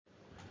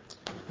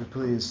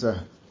Please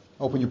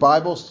open your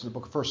Bibles to the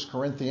book of 1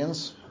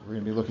 Corinthians. We're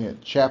going to be looking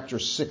at chapter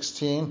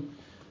 16,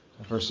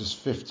 verses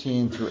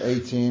 15 through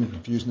 18.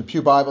 If you're using the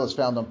Pew Bible, it's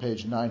found on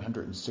page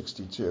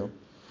 962.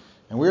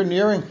 And we're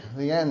nearing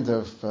the end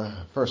of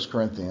 1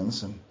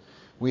 Corinthians, and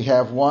we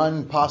have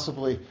one,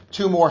 possibly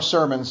two more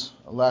sermons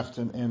left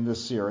in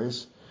this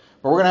series.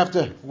 But we're going to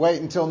have to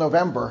wait until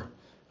November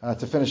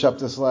to finish up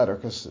this letter,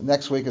 because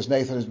next week, as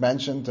Nathan has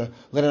mentioned,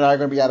 Lynn and I are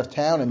going to be out of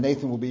town, and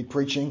Nathan will be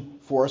preaching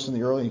for us in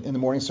the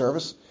morning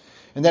service.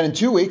 And then in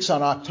 2 weeks,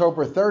 on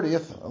October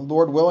 30th,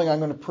 Lord willing, I'm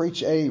going to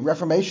preach a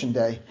Reformation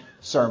Day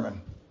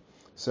sermon.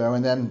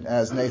 And then,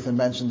 as Nathan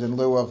mentioned, in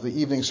lieu of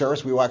the evening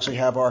service, we will actually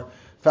have our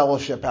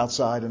fellowship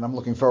outside, and I'm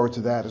looking forward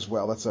to that as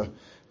well. That's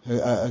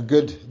a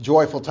good,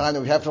 joyful time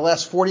that we have for the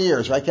last 40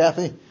 years, right,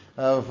 Kathy,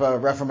 of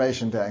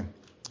Reformation Day.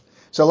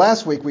 So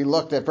last week we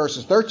looked at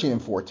verses 13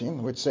 and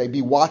 14, which say,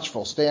 "Be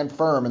watchful, stand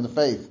firm in the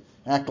faith,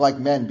 act like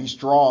men, be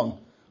strong,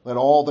 let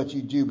all that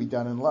you do be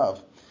done in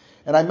love."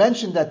 And I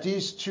mentioned that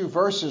these two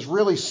verses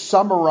really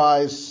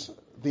summarize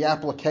the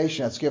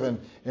application that's given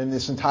in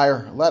this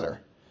entire letter.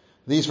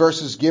 These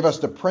verses give us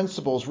the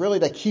principles really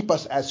that keep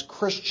us as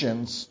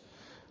Christians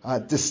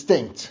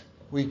distinct.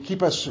 We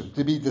keep us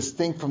to be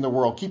distinct from the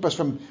world, keep us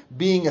from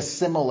being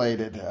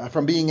assimilated,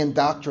 from being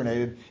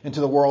indoctrinated into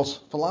the world's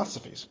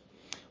philosophies.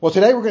 Well,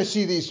 today we're going to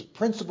see these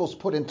principles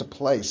put into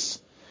place.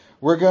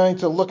 We're going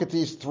to look at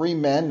these three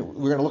men.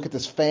 We're going to look at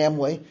this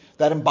family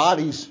that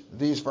embodies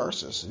these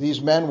verses.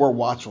 These men were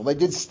watchful. They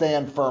did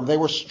stand firm. They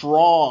were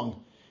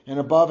strong. And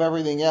above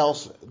everything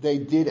else, they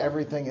did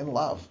everything in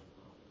love.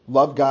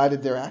 Love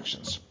guided their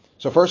actions.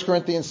 So 1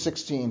 Corinthians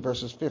 16,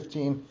 verses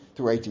 15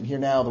 through 18. Hear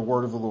now the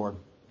word of the Lord.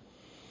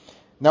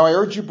 "Now I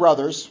urge you,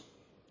 brothers,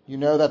 you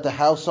know that the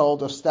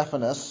household of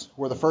Stephanas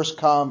were the first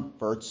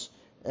converts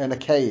in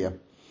Achaia,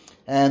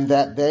 and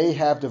that they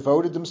have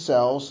devoted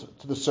themselves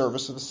to the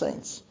service of the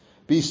saints.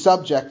 Be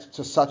subject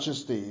to such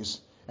as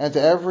these, and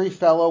to every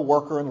fellow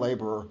worker and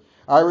laborer.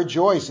 I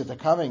rejoice at the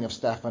coming of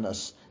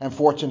Stephanas and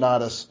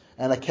Fortunatus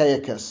and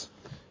Achaicus,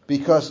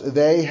 because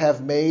they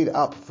have made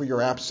up for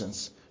your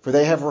absence, for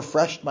they have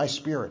refreshed my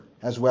spirit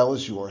as well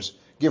as yours.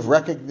 Give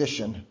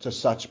recognition to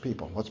such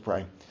people." Let's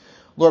pray.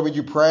 Lord, would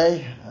you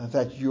pray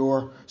that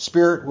your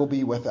Spirit will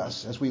be with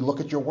us as we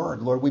look at your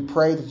word. Lord, we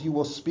pray that you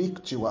will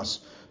speak to us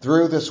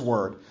through this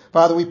word.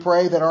 Father, we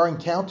pray that our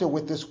encounter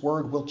with this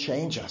word will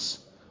change us.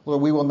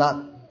 Lord, we will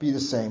not be the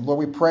same. Lord,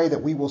 we pray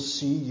that we will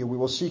see you. We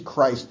will see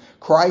Christ.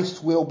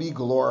 Christ will be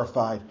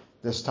glorified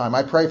this time.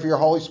 I pray for your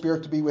Holy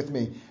Spirit to be with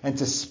me and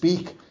to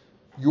speak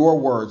your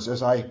words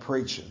as I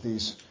preach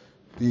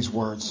these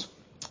words.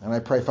 And I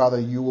pray, Father,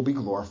 you will be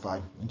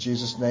glorified. In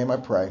Jesus' name I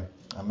pray.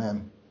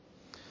 Amen.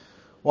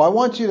 Well, I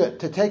want you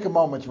to take a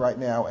moment right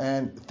now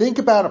and think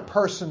about a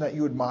person that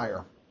you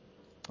admire.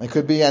 It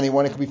could be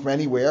anyone. It could be from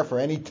anywhere, for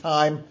any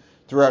time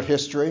throughout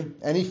history,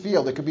 any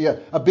field. It could be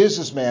a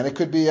businessman. It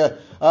could be an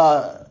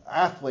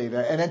athlete,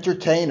 an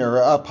entertainer,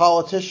 a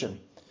politician.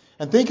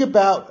 And think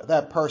about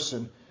that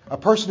person, a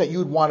person that you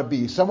would want to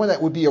be, someone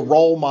that would be a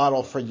role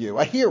model for you,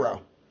 a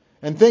hero.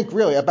 And think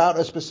really about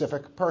a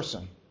specific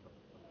person.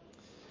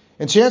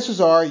 And chances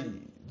are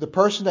the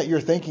person that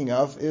you're thinking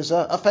of is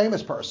a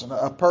famous person,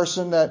 a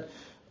person that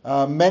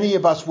many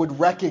of us would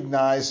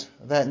recognize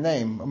that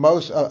name.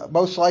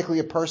 Most likely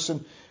a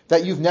person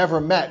that you've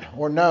never met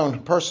or known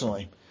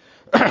personally.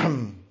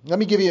 Let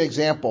me give you an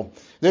example.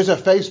 There's a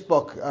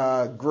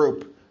Facebook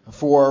group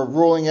for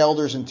ruling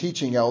elders and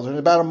teaching elders. And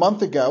about a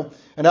month ago,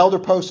 an elder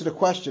posted a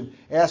question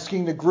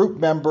asking the group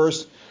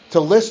members to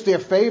list their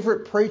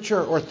favorite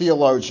preacher or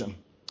theologian,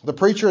 the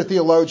preacher or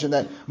theologian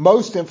that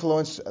most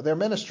influenced their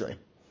ministry.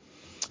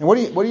 And what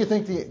do you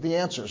think the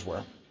answers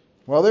were?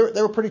 Well,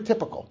 they were pretty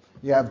typical.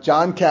 You have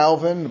John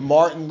Calvin,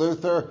 Martin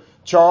Luther,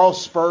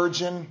 Charles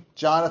Spurgeon,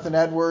 Jonathan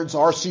Edwards,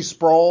 R.C.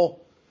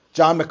 Sproul,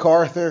 John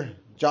MacArthur,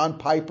 John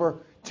Piper,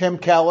 Tim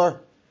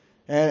Keller,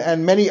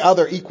 and many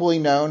other equally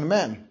known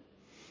men.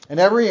 And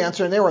every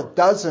answer, and there were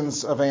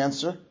dozens of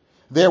answers,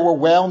 there were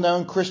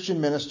well-known Christian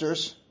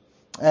ministers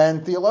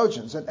and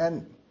theologians.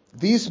 And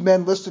these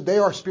men listed, they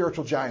are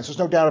spiritual giants. There's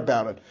no doubt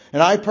about it.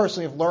 And I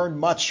personally have learned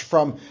much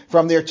from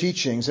their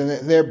teachings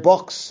and their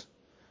books.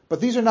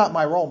 But these are not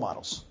my role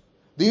models.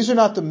 These are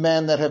not the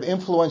men that have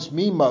influenced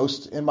me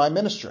most in my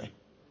ministry.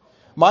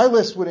 My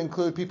list would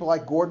include people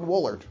like Gordon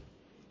Woolard,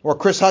 or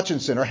Chris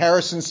Hutchinson, or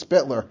Harrison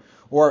Spitler,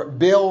 or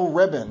Bill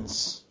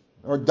Ribbons,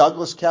 or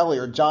Douglas Kelly,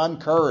 or John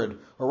Currid,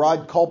 or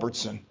Rod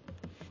Culbertson.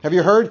 Have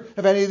you heard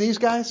of any of these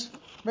guys?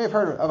 You may have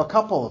heard of a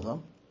couple of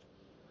them,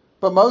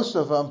 but most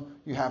of them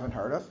you haven't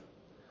heard of.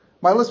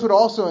 My list would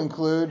also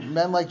include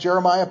men like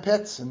Jeremiah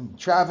Pitts, and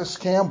Travis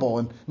Campbell,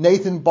 and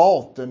Nathan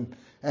Bolt,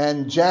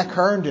 and Jack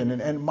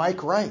Herndon, and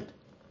Mike Wright.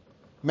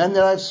 Men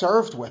that I've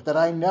served with, that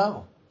I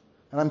know.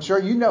 And I'm sure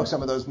you know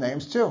some of those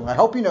names too. I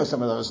hope you know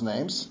some of those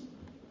names.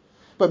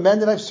 But men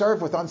that I've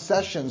served with on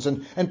sessions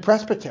and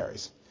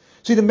presbyteries.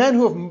 See, the men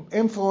who have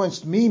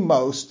influenced me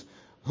most,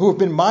 who have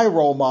been my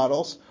role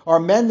models, are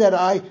men that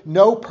I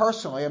know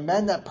personally, and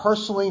men that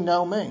personally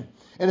know me.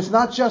 And it's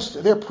not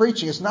just their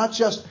preaching, it's not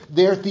just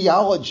their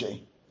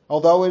theology.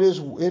 although it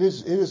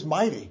is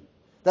mighty.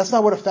 That's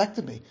not what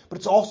affected me, but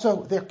it's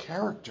also their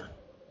character.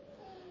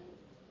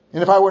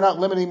 And if I were not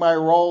limiting my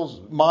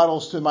role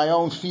models to my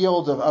own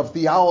field of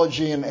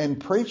theology and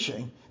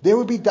preaching, there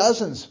would be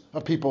dozens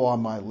of people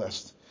on my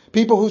list.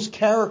 People whose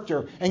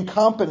character and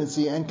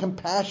competency and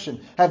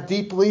compassion have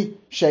deeply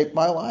shaped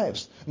my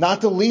lives.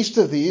 Not the least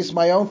of these,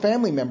 my own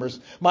family members,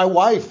 my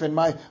wife and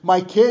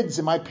my kids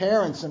and my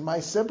parents and my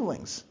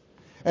siblings.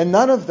 And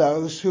none of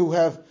those who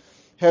have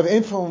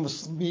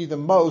influenced me the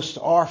most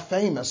are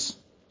famous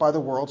by the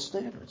world's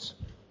standards.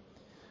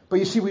 But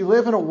you see, we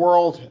live in a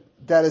world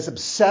that is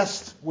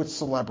obsessed with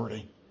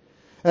celebrity.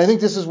 And I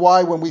think this is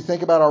why when we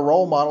think about our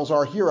role models,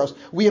 our heroes,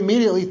 we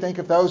immediately think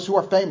of those who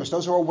are famous,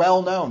 those who are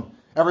well known,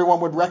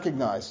 everyone would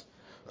recognize.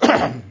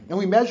 And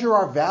we measure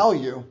our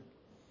value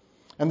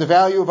and the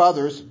value of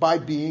others by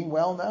being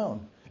well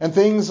known. And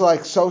things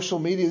like social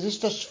media, this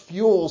just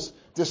fuels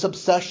this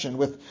obsession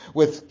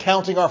with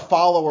counting our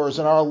followers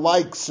and our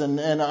likes and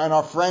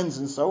our friends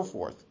and so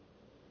forth.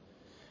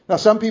 Now,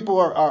 some people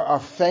are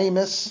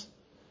famous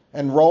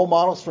and role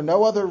models for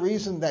no other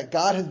reason that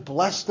God has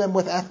blessed them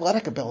with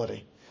athletic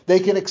ability. They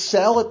can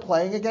excel at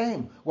playing a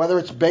game, whether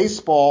it's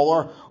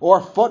baseball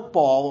or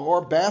football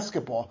or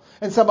basketball.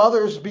 And some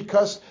others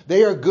because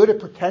they are good at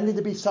pretending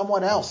to be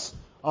someone else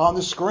on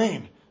the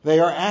screen. They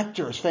are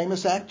actors,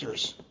 famous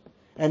actors.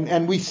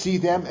 And we see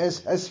them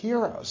as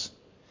heroes.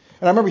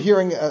 And I remember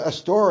hearing a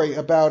story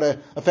about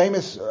a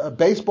famous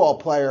baseball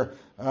player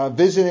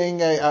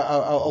visiting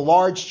a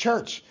large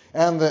church.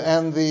 And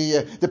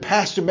the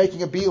pastor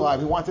making a beeline.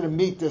 He wanted to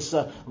meet this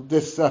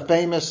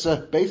famous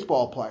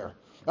baseball player.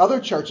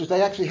 Other churches,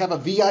 they actually have a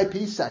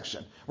VIP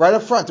section right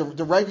up front.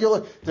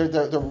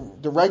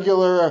 The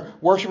regular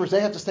worshipers,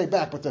 they have to stay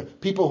back, but the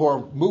people who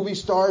are movie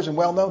stars and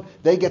well known,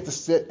 they get to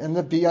sit in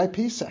the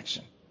VIP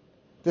section.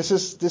 This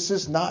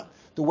is not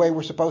the way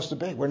we're supposed to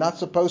be. We're not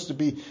supposed to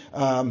be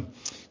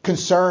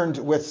concerned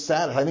with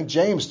status. I think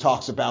James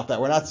talks about that.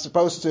 We're not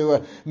supposed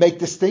to make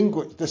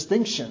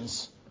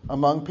distinctions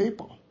among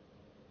people.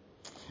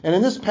 And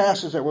in this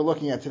passage that we're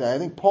looking at today, I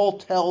think Paul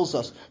tells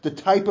us the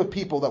type of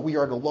people that we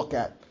are to look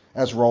at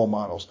as role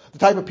models, the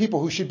type of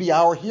people who should be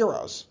our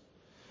heroes.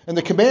 And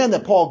the command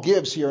that Paul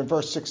gives here in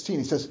verse 16,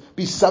 he says,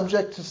 be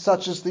subject to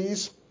such as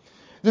these.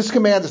 This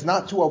command is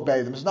not to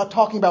obey them. It's not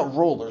talking about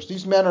rulers.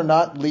 These men are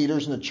not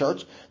leaders in the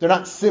church. They're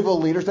not civil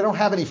leaders. They don't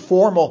have any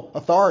formal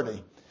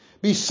authority.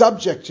 Be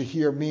subject to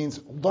here means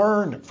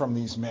learn from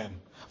these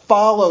men.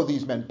 Follow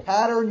these men.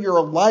 Pattern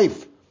your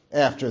life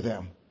after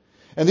them.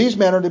 And these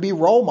men are to be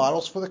role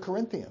models for the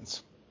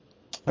Corinthians.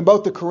 And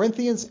both the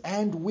Corinthians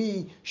and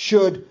we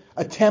should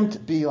attempt to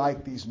be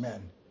like these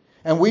men.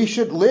 And we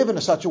should live in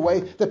such a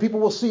way that people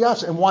will see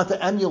us and want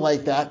to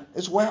emulate that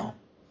as well.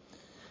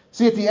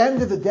 See, at the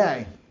end of the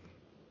day,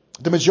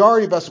 the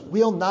majority of us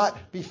will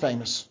not be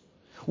famous.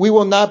 We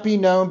will not be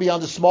known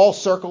beyond a small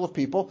circle of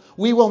people.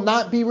 We will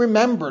not be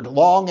remembered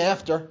long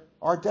after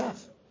our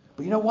death.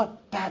 But you know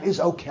what? That is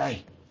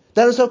okay.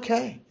 That is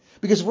okay.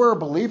 Because if we're a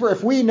believer,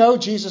 if we know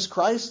Jesus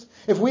Christ,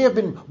 if we have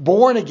been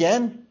born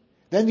again,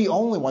 then the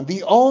only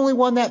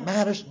one that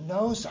matters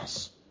knows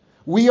us.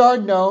 We are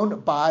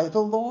known by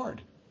the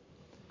Lord.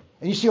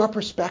 And you see, our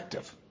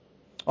perspective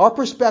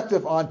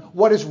on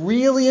what is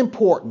really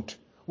important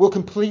will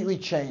completely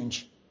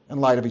change in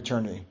light of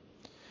eternity.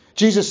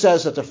 Jesus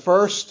says that the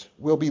first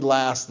will be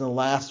last and the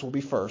last will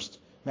be first.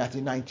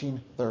 Matthew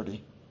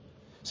 19:30.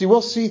 See,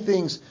 we'll see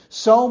things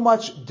so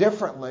much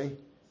differently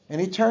in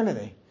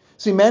eternity.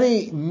 See,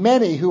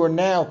 many who are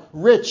now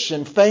rich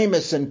and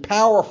famous and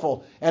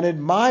powerful and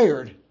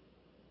admired,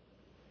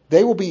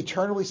 they will be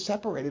eternally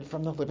separated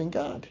from the living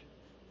God.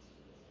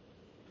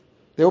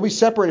 They will be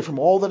separated from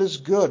all that is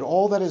good,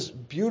 all that is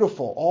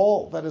beautiful,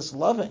 all that is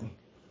loving.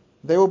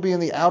 They will be in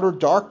the outer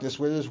darkness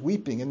where there's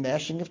weeping and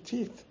gnashing of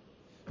teeth.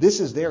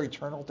 This is their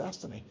eternal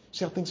destiny.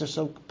 See how things are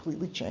so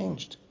completely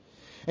changed.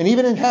 And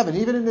even in heaven,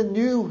 even in the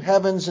new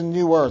heavens and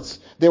new earths,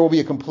 there will be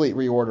a complete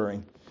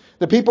reordering.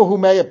 The people who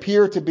may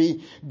appear to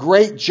be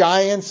great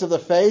giants of the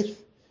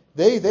faith,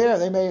 they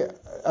may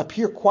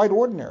appear quite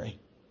ordinary.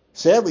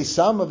 Sadly,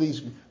 some of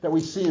these that we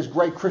see as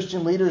great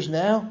Christian leaders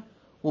now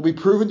will be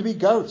proven to be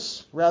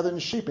goats rather than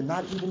sheep and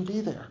not even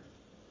be there.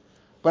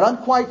 But I'm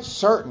quite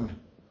certain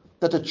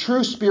that the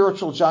true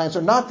spiritual giants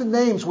are not the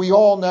names we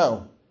all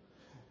know.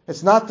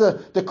 It's not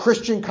the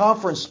Christian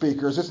conference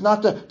speakers. It's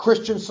not the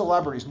Christian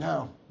celebrities.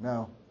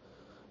 No.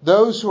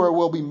 Those who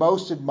will be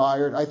most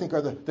admired, I think,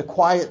 are the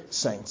quiet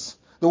saints.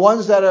 The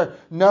ones that are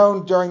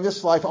known during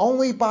this life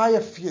only by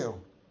a few.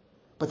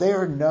 But they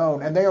are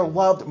known and they are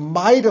loved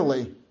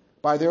mightily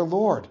by their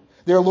Lord.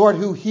 Their Lord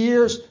who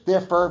hears their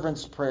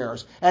fervent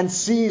prayers and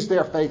sees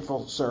their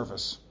faithful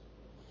service.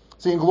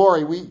 See, in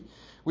glory,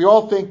 we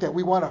all think that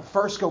we want to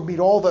first go meet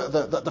all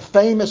the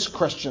famous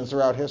Christians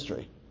throughout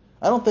history.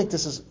 I don't think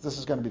this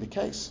is going to be the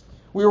case.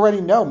 We already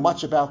know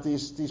much about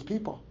these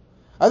people.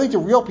 I think the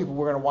real people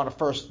we're going to want to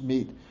first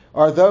meet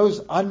are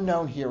those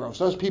unknown heroes,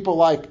 those people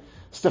like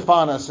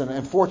Stephanus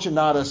and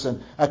Fortunatus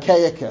and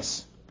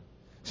Achaicus.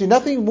 See,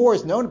 nothing more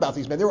is known about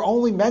these men. They're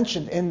only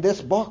mentioned in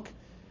this book.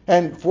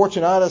 And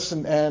Fortunatus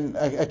and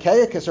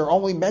Achaicus are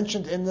only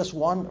mentioned in this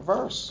one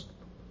verse.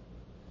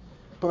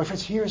 But my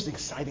friends, here's the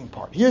exciting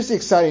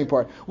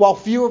part. While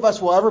few of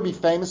us will ever be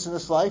famous in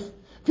this life,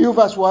 few of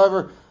us will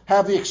ever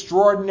have the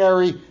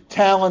extraordinary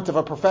talent of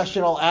a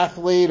professional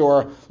athlete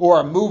or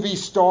a movie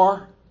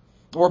star,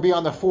 or be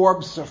on the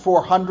Forbes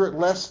 400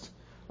 list,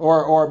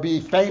 or be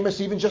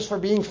famous even just for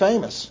being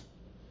famous.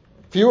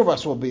 Few of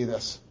us will be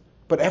this.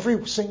 But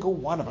every single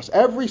one of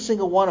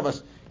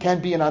us can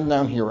be an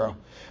unknown hero.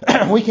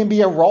 We can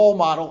be a role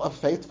model of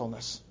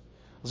faithfulness.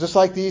 Just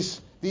like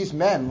these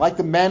men, like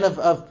the men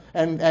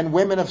and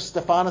women of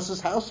Stephanas'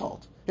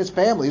 household, his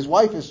family, his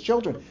wife, his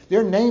children.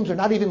 Their names are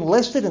not even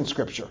listed in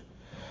Scripture,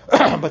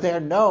 but they are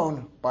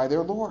known by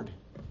their Lord.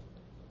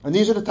 And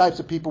these are the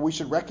types of people we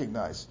should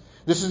recognize.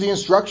 This is the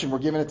instruction we're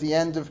given at the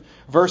end of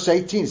verse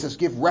 18. It says,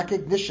 give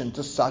recognition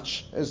to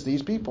such as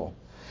these people.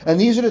 And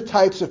these are the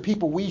types of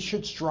people we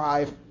should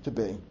strive to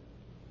be.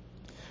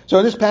 So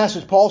in this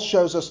passage, Paul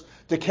shows us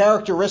the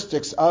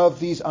characteristics of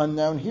these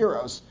unknown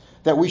heroes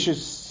that we should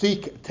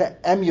seek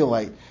to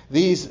emulate.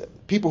 These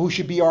people who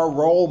should be our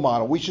role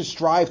model. We should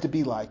strive to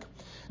be like.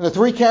 And the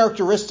three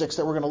characteristics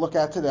that we're going to look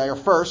at today are,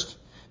 first,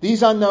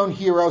 these unknown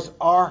heroes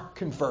are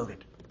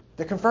converted.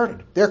 They're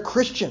converted. They're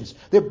Christians.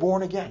 They're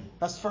born again.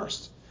 That's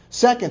first.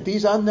 Second,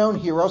 these unknown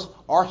heroes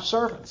are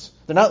servants.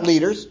 They're not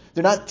leaders.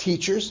 They're not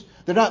teachers.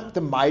 They're not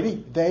the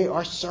mighty. They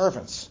are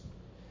servants.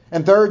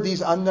 And third,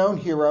 these unknown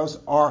heroes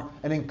are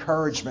an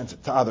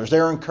encouragement to others.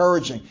 They're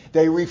encouraging.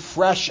 They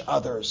refresh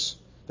others.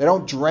 They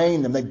don't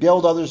drain them. They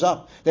build others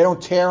up. They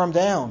don't tear them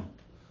down.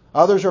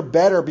 Others are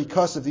better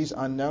because of these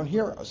unknown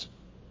heroes.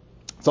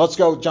 So let's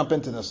go jump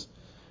into this.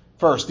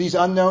 First, these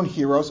unknown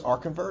heroes are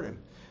converted.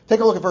 Take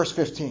a look at verse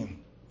 15.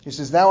 He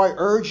says, now I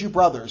urge you,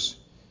 brothers,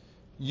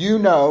 you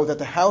know that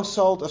the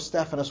household of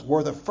Stephanas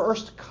were the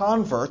first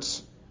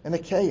converts in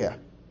Achaia.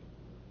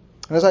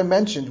 And as I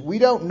mentioned, we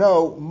don't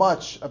know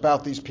much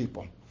about these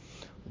people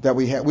that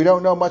we have. We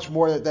don't know much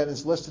more than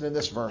is listed in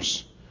this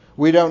verse.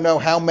 We don't know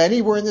how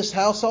many were in this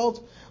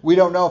household. We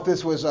don't know if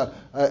this was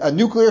a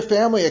nuclear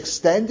family,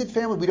 extended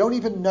family. We don't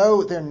even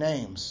know their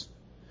names.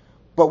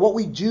 But what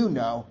we do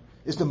know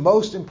is the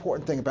most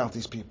important thing about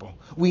these people.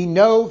 We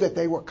know that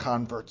they were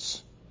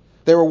converts.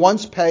 They were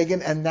once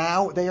pagan and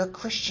now they are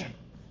Christian.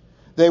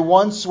 They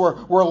once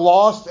were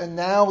lost and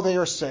now they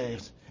are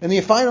saved. In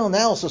the final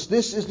analysis,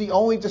 this is the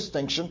only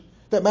distinction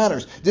that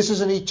matters. This is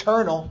an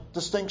eternal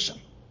distinction.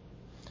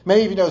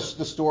 Many of you know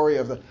the story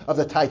of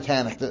the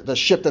Titanic, the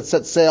ship that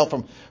set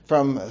sail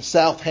from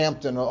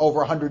Southampton over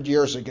 100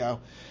 years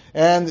ago.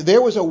 And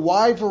there was a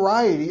wide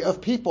variety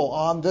of people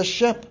on this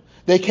ship.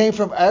 They came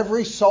from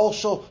every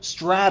social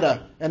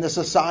strata in the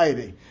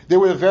society. There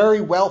were the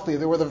very wealthy,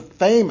 there were the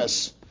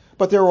famous,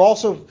 but there were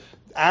also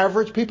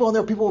average people, and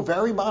there were people who were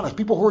very modest,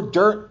 people who were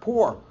dirt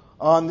poor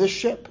on this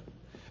ship.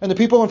 And the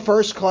people in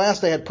first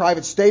class, they had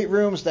private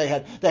staterooms, they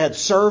had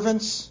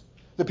servants.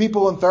 The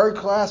people in third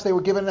class, they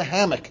were given a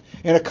hammock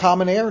in a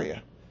common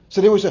area.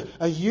 So there was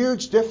a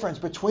huge difference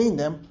between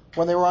them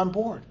when they were on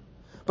board.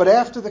 But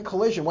after the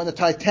collision, when the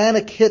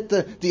Titanic hit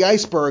the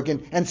iceberg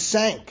and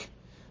sank,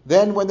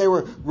 then when they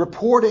were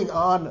reporting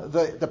on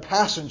the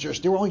passengers,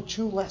 there were only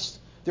two lists.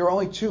 There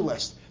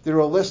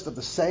were a list of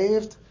the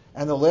saved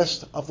and the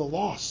list of the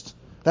lost.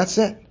 That's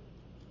it.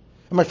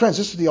 And my friends,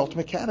 this is the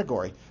ultimate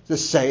category. The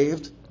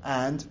saved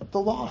and the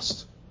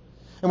lost.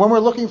 And when we're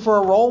looking for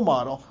a role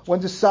model, when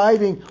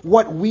deciding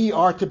what we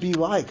are to be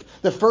like,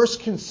 the first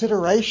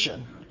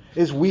consideration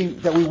is we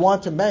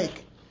want to make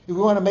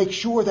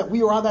sure that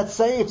we are on that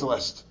saved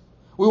list.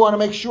 We want to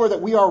make sure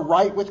that we are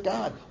right with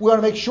God. We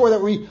want to make sure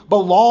that we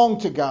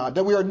belong to God,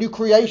 that we are new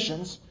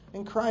creations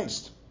in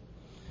Christ.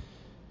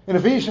 In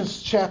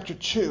Ephesians chapter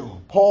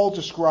 2, Paul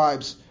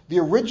describes the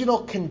original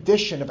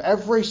condition of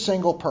every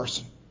single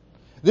person.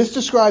 This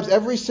describes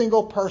every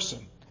single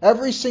person,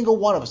 every single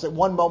one of us at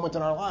one moment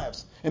in our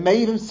lives. And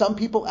maybe even some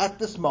people at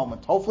this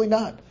moment, hopefully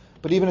not,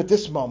 but even at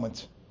this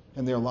moment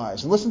in their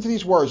lives. And listen to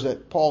these words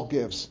that Paul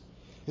gives.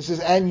 He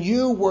says, and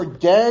you were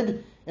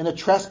dead in the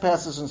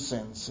trespasses and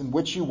sins in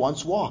which you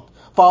once walked,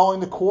 following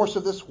the course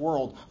of this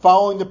world,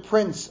 following the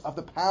prince of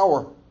the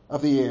power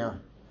of the air,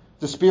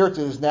 the spirit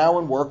that is now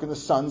in work in the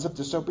sons of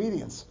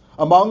disobedience,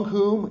 among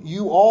whom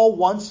you all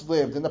once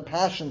lived in the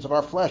passions of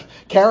our flesh,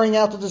 carrying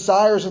out the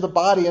desires of the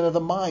body and of the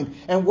mind,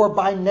 and were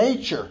by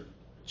nature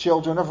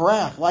children of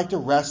wrath, like the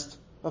rest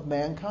of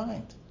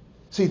mankind.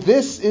 See,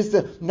 this is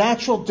the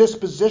natural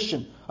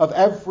disposition of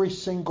every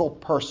single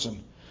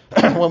person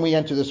when we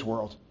enter this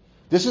world.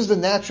 This is the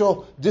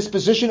natural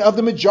disposition of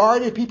the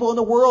majority of people in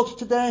the world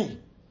today.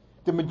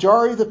 The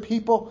majority of the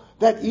people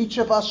that each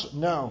of us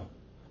know.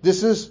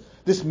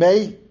 This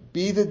may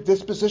be the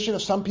disposition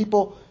of some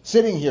people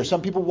sitting here,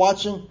 some people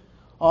watching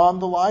on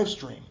the live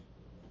stream.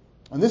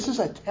 And this is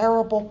a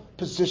terrible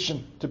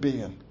position to be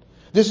in.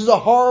 This is a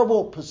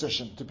horrible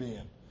position to be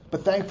in.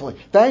 But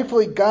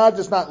thankfully, God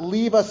does not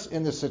leave us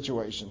in this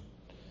situation,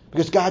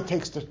 because God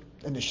takes the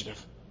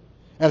initiative.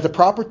 And at the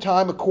proper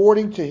time,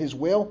 according to his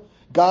will,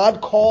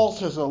 God calls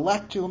his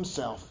elect to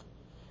himself.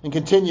 And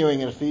continuing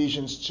in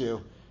Ephesians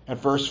 2, At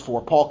verse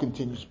 4, Paul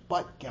continues,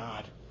 but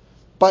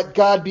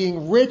God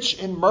being rich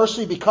in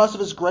mercy because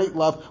of his great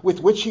love with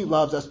which he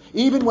loves us,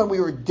 even when we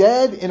were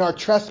dead in our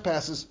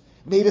trespasses,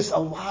 made us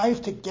alive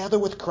together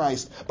with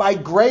Christ. By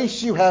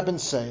grace you have been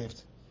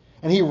saved.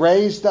 And he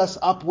raised us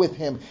up with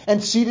him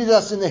and seated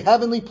us in the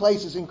heavenly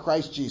places in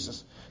Christ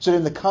Jesus, so that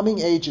in the coming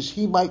ages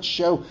he might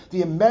show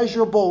the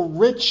immeasurable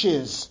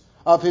riches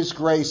of his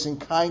grace and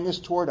kindness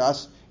toward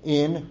us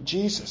in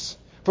Jesus.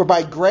 For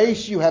by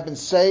grace you have been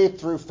saved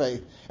through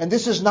faith. And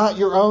this is not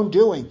your own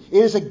doing.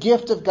 It is a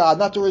gift of God,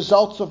 not the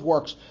results of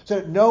works, so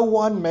that no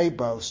one may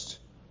boast.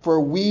 For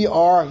we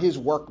are his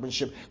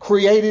workmanship,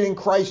 created in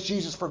Christ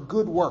Jesus for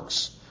good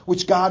works,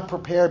 which God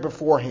prepared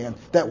beforehand,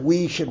 that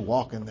we should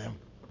walk in them.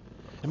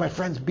 And my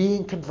friends,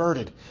 being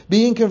converted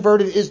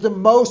is the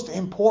most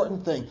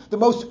important thing, the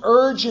most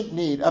urgent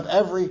need of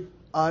every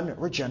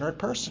unregenerate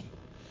person.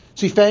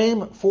 See,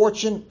 fame,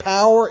 fortune,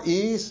 power,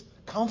 ease,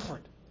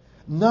 comfort.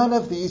 None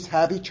of these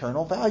have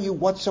eternal value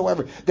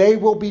whatsoever. They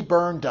will be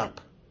burned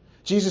up.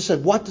 Jesus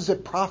said, what does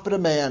it profit a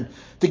man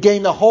to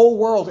gain the whole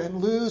world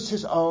and lose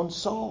his own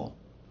soul?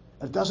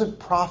 It doesn't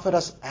profit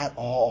us at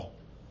all.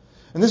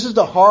 And this is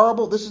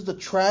the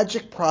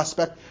tragic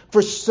prospect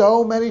for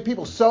so many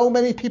people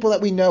that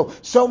we know,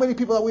 so many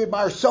people that we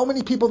admire, so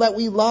many people that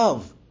we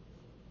love.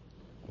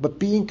 But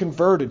being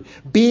converted,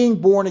 being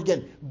born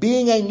again,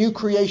 being a new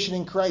creation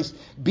in Christ,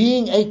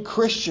 being a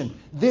Christian,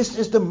 this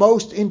is the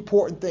most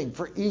important thing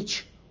for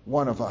each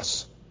one of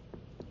us.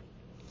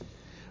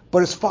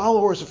 But as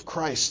followers of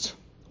Christ,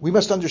 we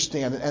must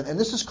understand, and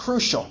this is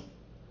crucial,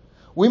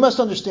 we must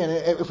understand,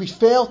 if we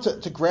fail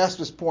to grasp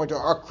this point,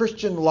 our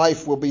Christian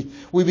life will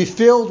be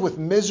filled with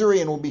misery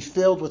and will be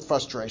filled with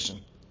frustration.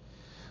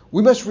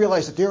 We must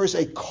realize that there is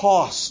a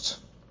cost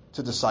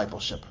to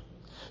discipleship.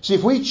 See,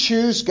 if we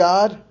choose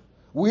God,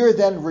 we are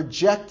then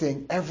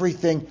rejecting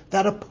everything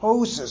that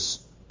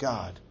opposes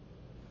God.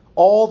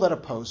 All that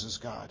opposes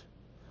God.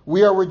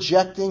 We are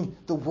rejecting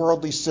the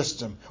worldly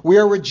system. We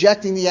are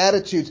rejecting the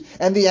attitudes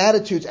and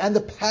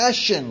the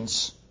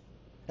passions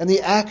and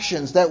the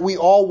actions that we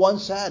all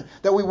once had,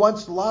 that we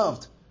once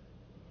loved,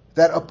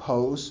 that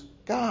oppose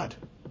God.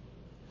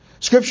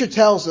 Scripture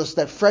tells us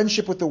that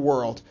friendship with the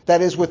world,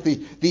 that is with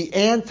the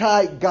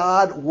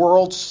anti-God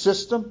world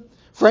system,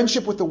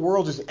 friendship with the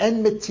world is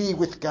enmity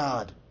with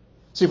God.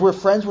 See, if we're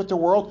friends with the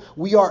world,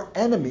 we are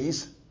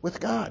enemies with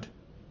God.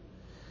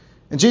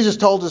 And Jesus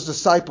told his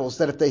disciples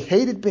that if they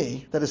hated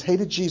me, that is,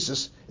 hated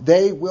Jesus,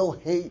 they will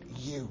hate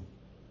you.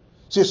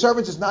 See, a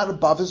servant is not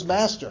above his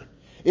master.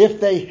 If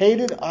they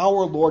hated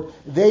our Lord,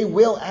 they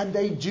will and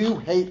they do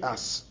hate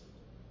us.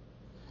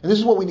 And this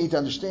is what we need to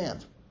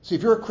understand. See,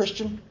 if you're a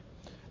Christian,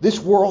 this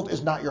world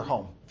is not your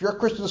home. If you're a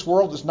Christian, this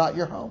world is not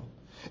your home.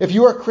 If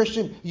you are a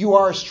Christian, you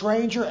are a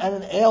stranger and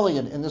an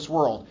alien in this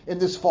world, in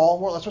this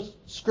fallen world. That's what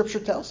Scripture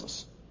tells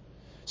us.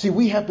 See,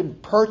 we have been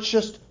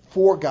purchased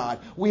for God.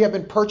 We have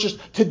been purchased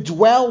to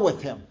dwell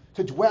with him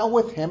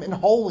in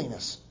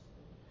holiness.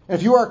 And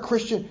if you are a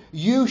Christian,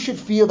 you should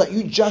feel that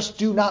you just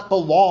do not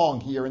belong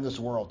here in this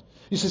world.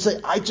 You should say,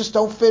 I just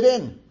don't fit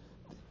in.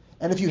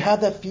 And if you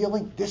have that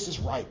feeling, this is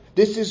right.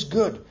 This is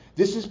good.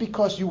 This is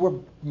because you were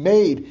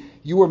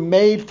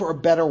made for a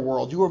better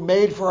world. You were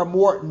made for a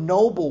more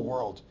noble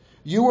world.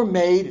 You were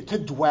made to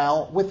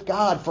dwell with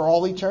God for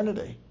all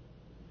eternity.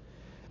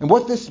 And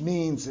what this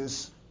means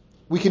is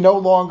we can no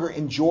longer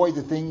enjoy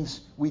the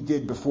things we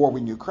did before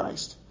we knew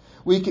Christ.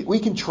 We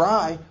can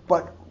try,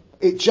 but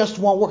it just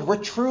won't work. If we're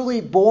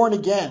truly born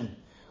again,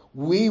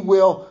 we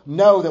will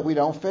know that we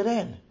don't fit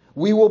in.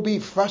 We will be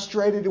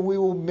frustrated and we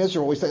will be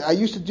miserable. We say, I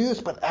used to do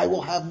this, but I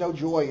will have no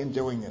joy in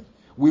doing it.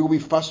 We will be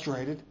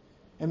frustrated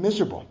and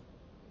miserable.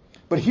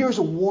 But here's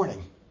a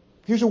warning.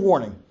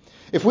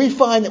 If we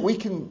find that we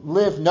can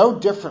live no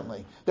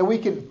differently, that we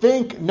can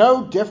think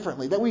no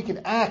differently, that we can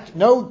act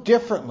no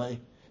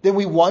differently than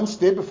we once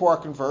did before our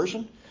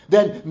conversion,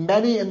 than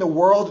many in the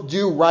world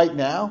do right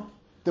now,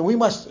 then we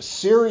must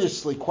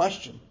seriously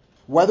question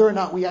whether or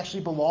not we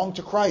actually belong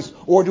to Christ,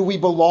 or do we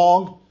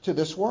belong to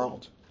this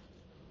world?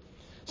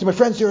 See, my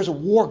friends, there is a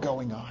war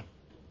going on.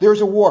 There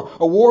is a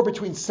war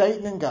between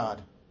Satan and God.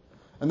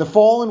 And the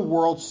fallen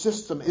world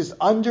system is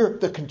under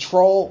the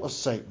control of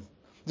Satan.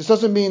 This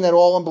doesn't mean that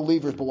all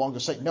unbelievers belong to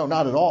Satan. No,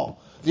 not at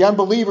all. The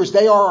unbelievers,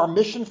 they are our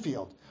mission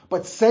field.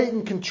 But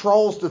Satan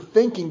controls the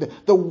thinking,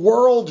 the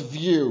world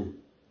view,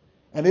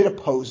 and it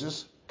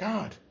opposes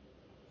God.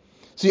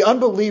 See,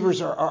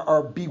 unbelievers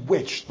are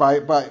bewitched by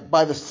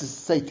the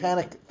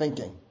satanic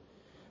thinking.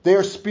 They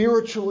are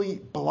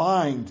spiritually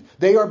blind.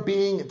 They are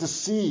being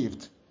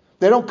deceived.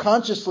 They don't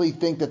consciously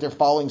think that they're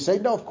following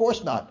Satan. No, of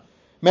course not.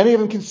 Many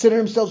of them consider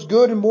themselves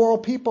good and moral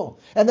people.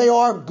 And they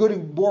are good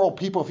and moral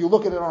people if you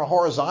look at it on a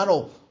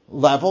horizontal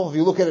level, if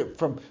you look at it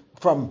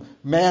from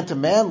man to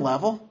man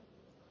level.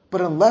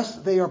 But unless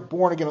they are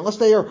born again, unless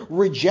they are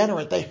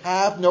regenerate, they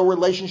have no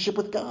relationship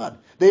with God.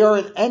 They are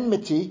at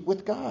enmity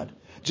with God,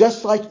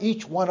 just like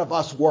each one of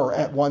us were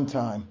at one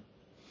time.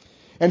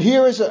 And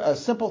here is a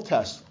simple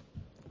test.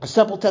 A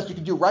simple test you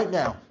can do right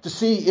now to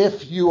see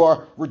if you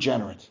are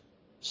regenerate.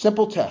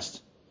 Simple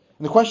test.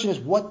 And the question is,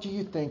 what do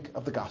you think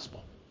of the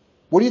gospel?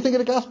 What do you think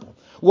of the gospel?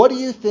 What do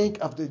you think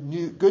of the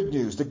good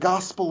news, the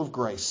gospel of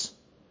grace?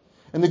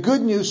 And the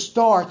good news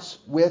starts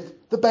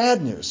with the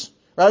bad news.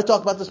 Right? I've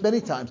talked about this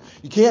many times.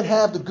 You can't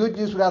have the good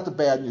news without the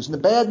bad news. And the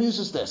bad news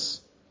is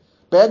this.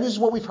 Bad news is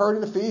what we've heard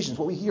in Ephesians,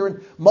 what we hear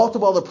in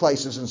multiple other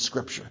places in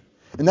Scripture.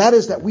 And that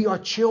is that we are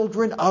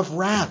children of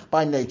wrath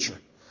by nature.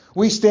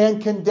 We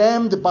stand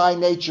condemned by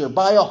nature,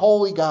 by a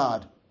holy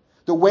God.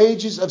 The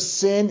wages of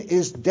sin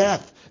is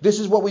death. This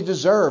is what we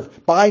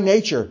deserve by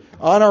nature.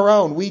 On our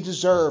own, we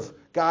deserve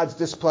God's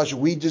displeasure.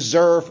 We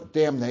deserve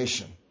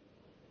damnation.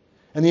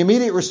 And the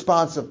immediate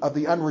response of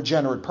the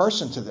unregenerate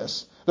person to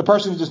this, the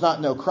person who does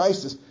not know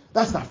Christ, is,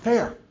 that's not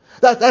fair.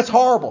 That's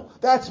horrible.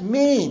 That's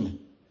mean.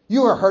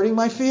 You are hurting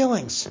my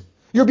feelings.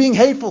 You're being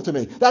hateful to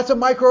me. That's a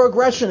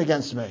microaggression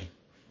against me.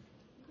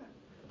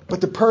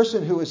 But the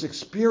person who has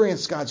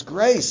experienced God's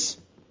grace,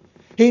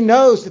 he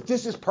knows that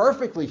this is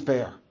perfectly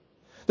fair.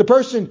 The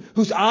person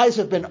whose eyes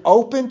have been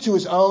opened to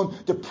his own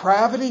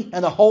depravity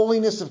and the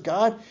holiness of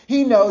God,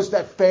 he knows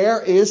that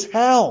fair is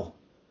hell.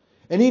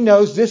 And he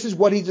knows this is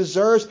what he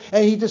deserves,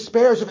 and he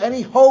despairs of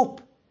any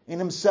hope in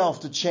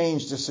himself to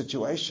change the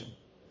situation.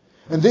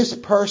 And this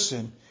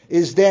person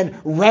is then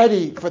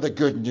ready for the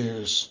good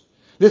news.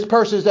 This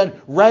person is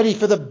then ready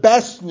for the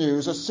best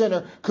news a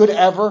sinner could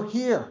ever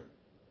hear.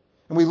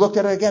 And we looked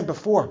at it again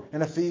before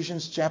in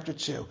Ephesians chapter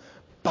 2.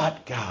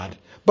 But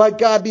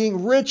God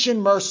being rich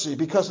in mercy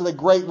because of the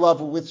great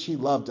love with which he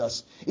loved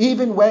us,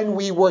 even when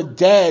we were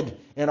dead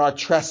in our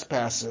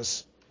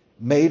trespasses,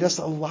 made us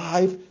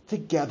alive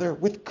together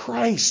with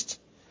Christ.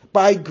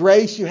 By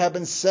grace you have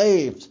been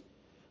saved.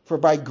 For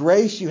by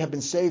grace you have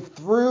been saved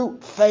through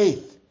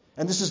faith.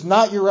 And this is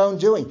not your own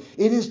doing.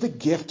 It is the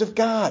gift of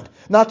God,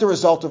 not the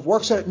result of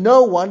works, so that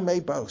no one may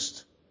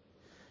boast.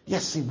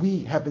 Yes, see,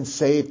 we have been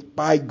saved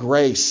by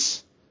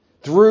grace,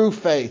 through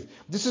faith.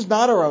 This is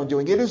not our own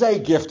doing. It is a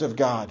gift of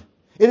God.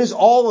 It is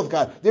all of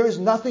God. There is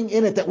nothing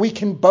in it that we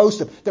can boast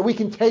of, that we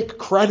can take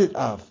credit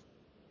of.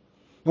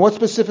 And what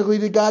specifically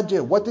did God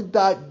do? What did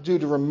God do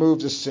to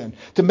remove the sin,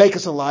 to make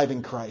us alive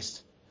in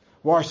Christ?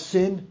 Well, our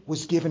sin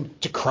was given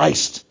to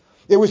Christ.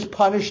 It was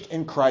punished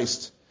in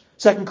Christ.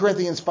 2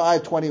 Corinthians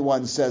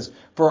 5:21 says,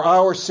 for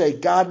our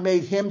sake God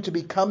made him to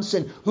become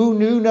sin who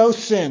knew no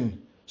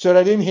sin, so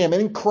that in him,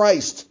 in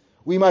Christ,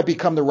 we might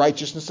become the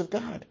righteousness of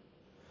God.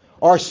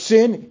 Our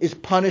sin is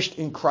punished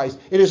in Christ.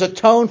 It is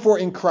atoned for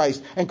in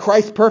Christ. And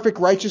Christ's perfect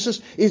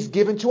righteousness is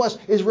given to us,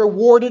 is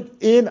rewarded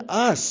in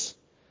us.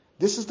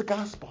 This is the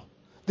gospel.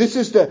 This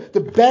is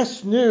the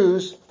best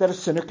news that a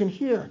sinner can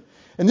hear.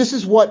 And this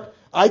is what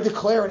I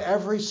declare in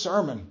every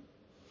sermon.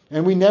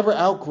 And we never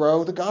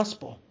outgrow the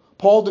gospel.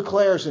 Paul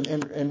declares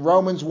in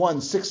Romans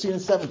 1:16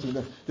 and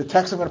 17, the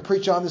text I'm going to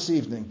preach on this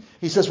evening.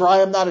 He says, for I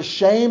am not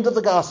ashamed of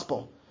the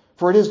gospel,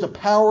 for it is the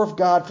power of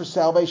God for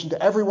salvation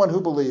to everyone who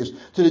believes,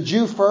 to the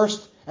Jew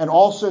first and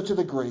also to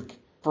the Greek.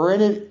 For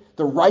in it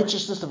the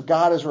righteousness of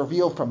God is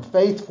revealed from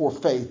faith for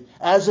faith.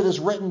 As it is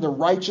written, the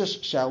righteous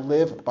shall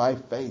live by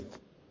faith.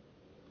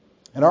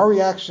 And our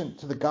reaction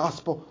to the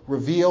gospel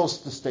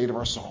reveals the state of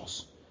our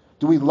souls.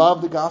 Do we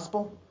love the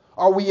gospel?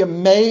 Are we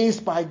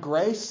amazed by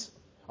grace?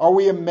 Are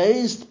we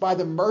amazed by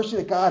the mercy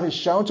that God has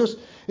shown to us?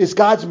 Is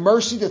God's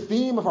mercy the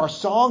theme of our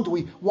song? Do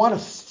we want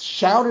to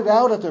shout it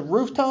out at the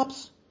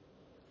rooftops?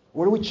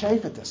 Or do we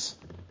chafe at this?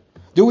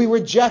 Do we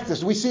reject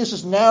this? Do we see this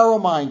as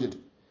narrow-minded?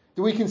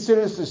 Do we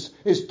consider this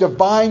as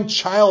divine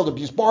child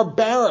abuse,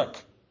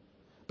 barbaric,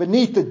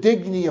 beneath the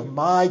dignity of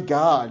my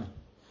God?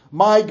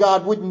 My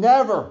God would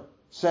never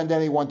send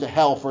anyone to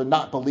hell for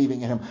not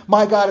believing in him.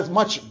 My God is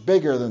much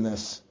bigger than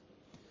this.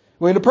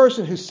 When a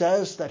person who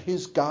says that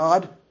his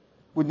God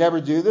would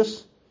never do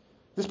this,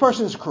 this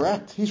person is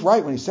correct. He's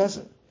right when he says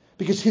it.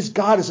 Because his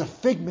God is a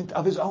figment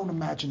of his own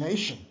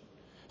imagination.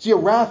 See, a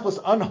wrathless,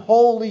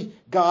 unholy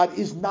God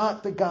is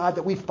not the God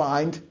that we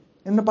find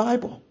in the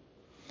Bible.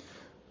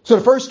 So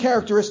the first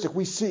characteristic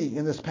we see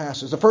in this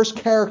passage, the first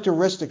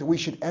characteristic that we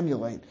should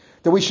emulate,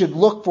 that we should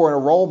look for in a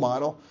role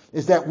model,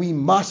 is that we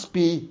must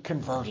be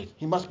converted.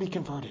 He must be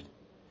converted.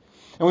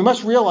 And we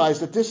must realize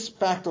that this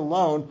fact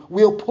alone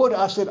will put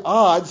us at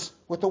odds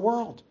with the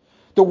world.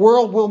 The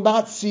world will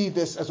not see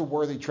this as a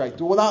worthy trait.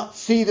 They will not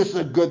see this as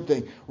a good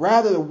thing.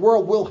 Rather, the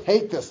world will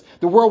hate this.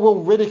 The world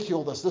will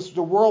ridicule this.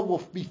 The world will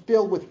be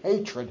filled with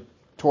hatred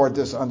toward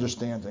this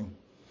understanding.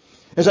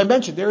 As I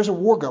mentioned, there is a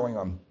war going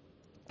on.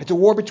 It's a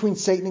war between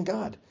Satan and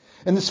God.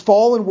 And this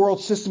fallen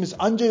world system is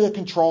under the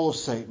control of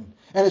Satan.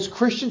 And as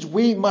Christians,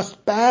 we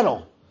must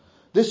battle.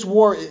 This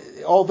war,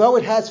 although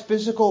it has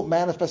physical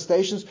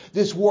manifestations,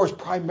 this war is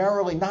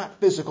primarily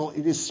not physical,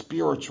 it is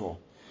spiritual.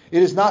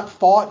 It is not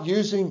fought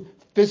using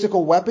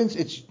physical weapons.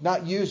 It's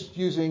not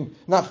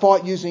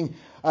fought using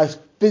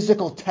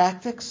physical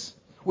tactics.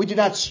 We do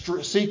not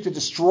seek to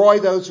destroy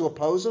those who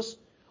oppose us.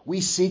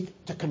 We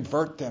seek to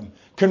convert them.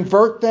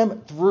 Convert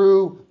them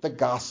through the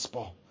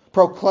gospel,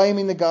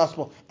 proclaiming the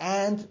gospel,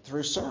 and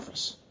through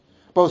service.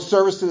 Both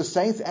service to the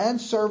saints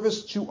and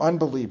service to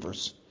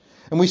unbelievers.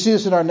 And we see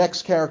this in our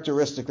next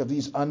characteristic of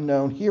these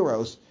unknown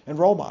heroes and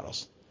role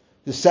models.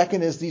 The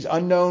second is these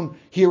unknown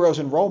heroes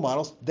and role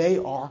models. They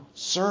are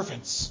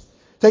servants.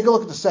 Take a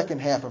look at the second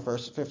half of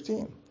verse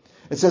 15.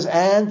 It says,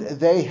 and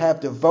they have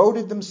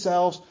devoted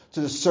themselves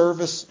to the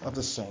service of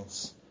the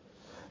saints.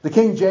 The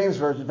King James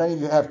Version, if any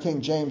of you have King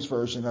James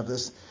Version of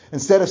this,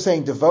 instead of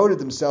saying devoted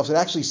themselves, it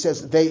actually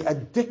says they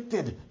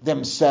addicted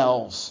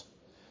themselves.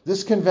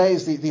 This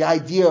conveys the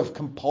idea of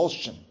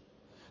compulsion.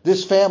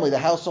 This family, the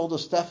household of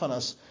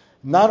Stephanas,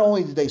 not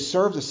only did they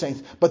serve the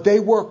saints, but they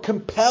were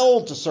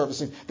compelled to serve the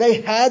saints.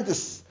 They had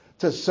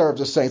to serve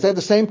the saints. They had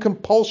the same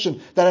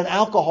compulsion that an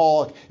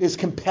alcoholic is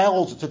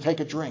compelled to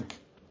take a drink.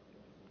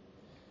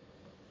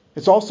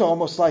 It's also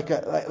almost like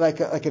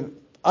an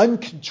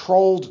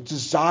uncontrolled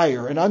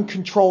desire, an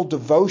uncontrolled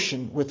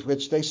devotion with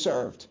which they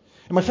served.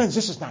 And my friends,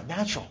 this is not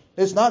natural.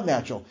 It's not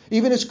natural.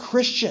 Even as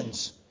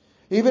Christians,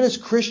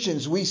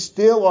 we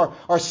still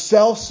are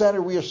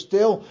self-centered. We are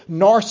still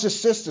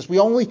narcissistic. We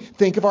only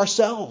think of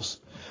ourselves.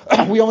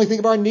 We only think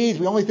of our needs.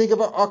 We only think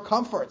of our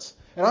comforts.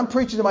 And I'm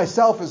preaching to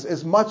myself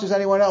as much as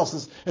anyone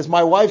else, as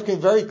my wife can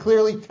very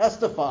clearly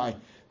testify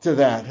to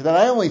that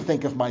I only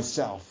think of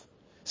myself.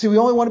 See, we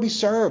only want to be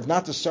served,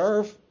 not to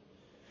serve.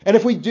 And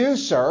if we do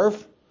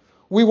serve,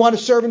 we want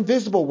to serve in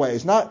visible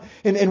ways, not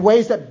in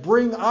ways that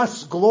bring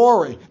us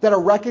glory, that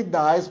are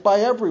recognized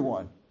by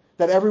everyone,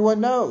 that everyone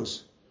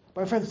knows.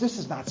 My friends, this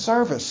is not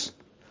service.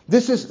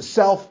 This is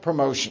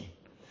self-promotion.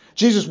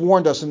 Jesus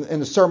warned us in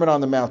the Sermon on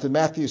the Mount in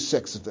Matthew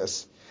 6 of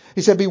this.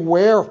 He said,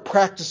 beware of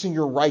practicing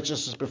your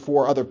righteousness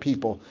before other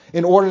people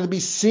in order to be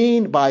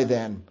seen by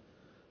them.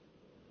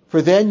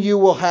 For then you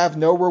will have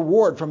no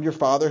reward from your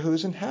Father who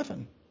is in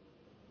heaven.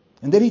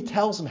 And then he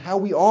tells them how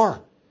we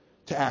are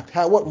to act,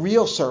 what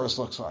real service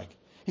looks like.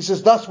 He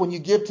says, thus, when you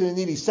give to the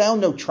needy,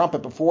 sound no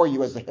trumpet before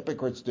you as the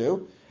hypocrites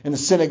do in the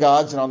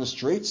synagogues and on the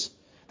streets,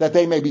 that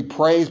they may be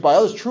praised by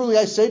others. Truly,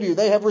 I say to you,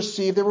 they have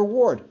received their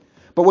reward.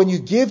 But when you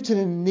give to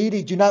the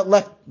needy, do not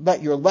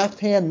let your left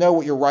hand know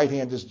what your right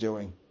hand is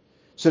doing,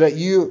 so that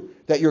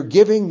your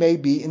giving may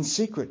be in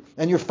secret.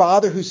 And your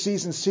Father who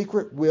sees in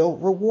secret will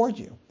reward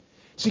you.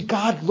 See,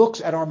 God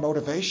looks at our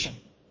motivation.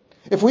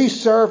 If we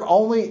serve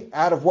only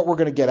out of what we're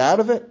going to get out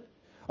of it,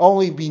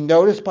 only be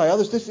noticed by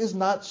others, this is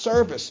not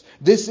service.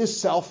 This is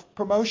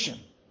self-promotion.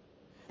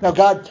 Now,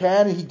 God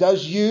can and he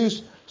does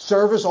use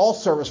service, all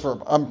service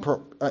for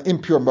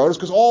impure motives,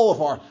 because all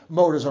of our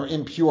motives are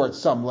impure at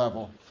some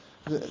level.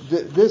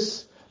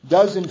 This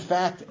does, in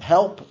fact,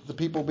 help the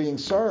people being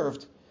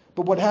served.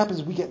 But what happens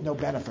is we get no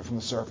benefit from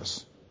the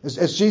service.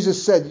 As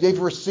Jesus said, they've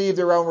received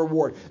their own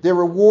reward. Their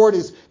reward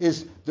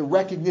is the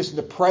recognition,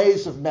 the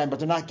praise of men, but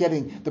they're not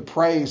getting the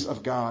praise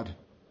of God.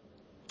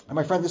 And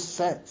my friend, this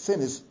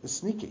sin is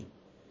sneaky.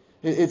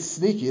 It's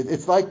sneaky.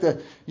 It's like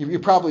you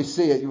probably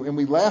see it, and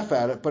we laugh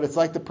at it, but it's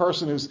like the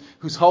person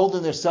who's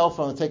holding their cell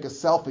phone to take a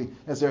selfie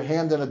as they're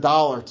handing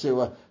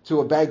 $1 to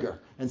a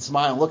beggar and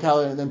smiling. Look how,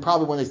 and then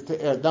probably when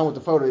they're done with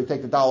the photo, they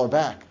take the $1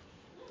 back.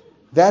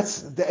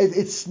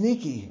 It's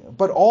sneaky,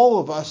 but all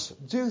of us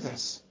do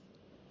this.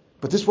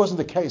 But this wasn't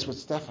the case with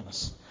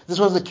Stephanas. This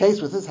wasn't the case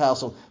with his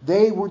household.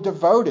 They were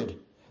devoted.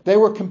 They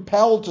were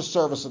compelled to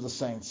service of the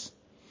saints.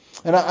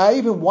 And I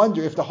even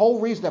wonder if the whole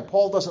reason that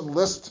Paul doesn't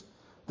list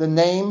the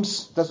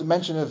names, doesn't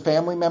mention the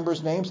family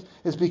members' names,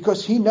 is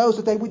because he knows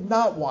that they would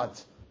not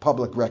want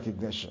public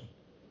recognition.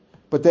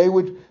 But they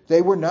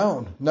were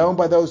known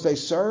by those they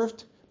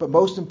served, but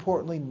most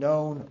importantly,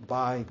 known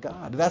by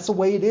God. And that's the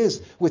way it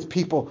is with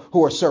people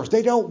who are servants.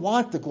 They don't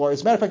want the glory.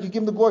 As a matter of fact, you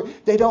give them the glory,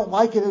 they don't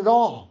like it at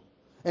all.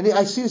 And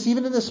I see this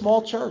even in the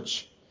small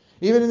church.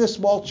 Even in this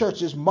small church,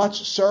 there's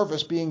much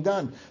service being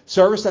done.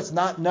 Service that's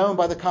not known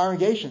by the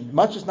congregation.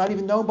 Much is not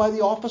even known by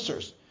the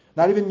officers.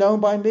 Not even known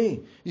by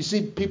me. You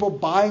see people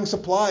buying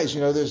supplies.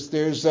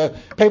 There's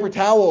paper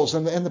towels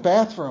in the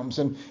bathrooms,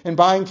 and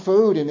buying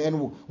food,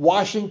 and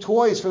washing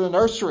toys for the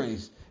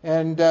nurseries,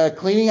 and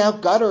cleaning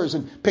out gutters,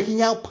 and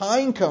picking out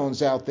pine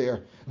cones out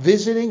there,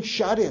 visiting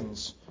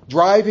shut-ins,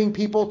 driving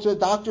people to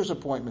doctor's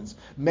appointments,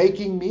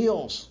 making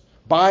meals,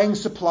 buying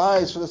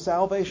supplies for the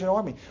Salvation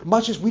Army.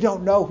 Much as we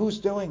don't know who's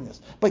doing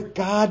this, but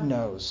God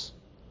knows.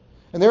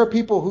 And there are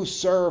people who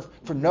serve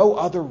for no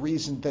other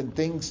reason than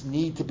things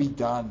need to be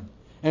done.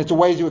 And it's a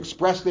way to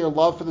express their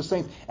love for the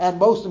saints, and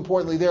most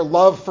importantly, their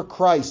love for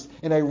Christ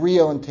in a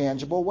real and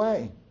tangible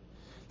way.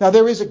 Now,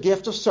 there is a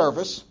gift of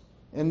service,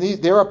 and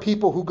there are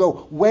people who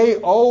go way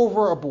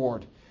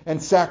overboard in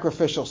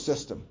sacrificial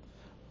system,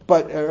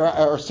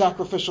 or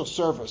sacrificial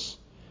service.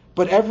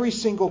 But every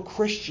single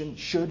Christian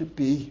should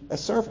be a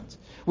servant.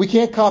 We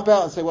can't cop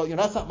out and say, well,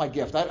 that's not my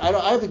gift. I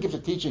have the gift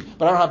of teaching,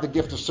 but I don't have the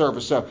gift of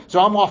service, so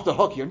I'm off the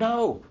hook here.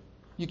 No,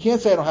 you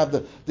can't say I don't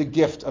have the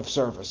gift of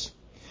service.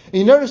 And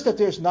you notice that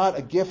there's not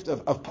a gift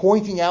of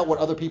pointing out what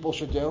other people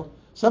should do.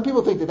 Some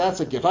people think that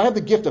that's a gift. I have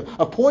the gift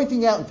of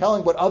pointing out and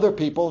telling what other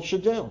people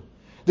should do.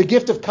 The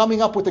gift of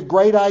coming up with the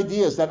great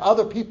ideas that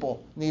other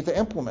people need to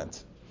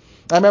implement.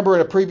 I remember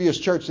in a previous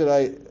church that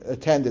I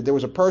attended, there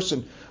was a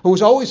person who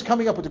was always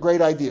coming up with the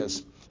great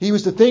ideas. He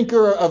was the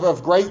thinker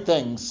of great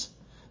things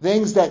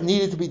that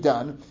needed to be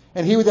done.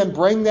 And he would then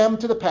bring them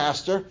to the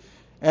pastor,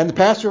 And the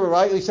pastor would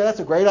rightly say, that's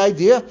a great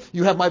idea.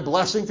 You have my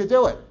blessing to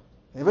do it.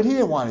 But he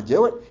didn't want to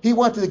do it. He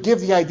wanted to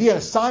give the idea and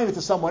assign it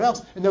to someone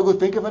else, and they'll go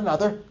think of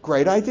another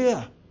great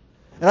idea.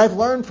 And I've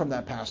learned from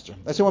that pastor.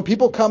 I said, when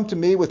people come to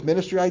me with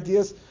ministry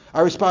ideas,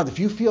 I respond, if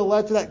you feel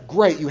led to that,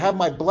 great, you have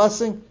my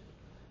blessing.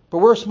 But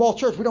we're a small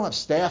church. We don't have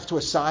staff to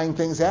assign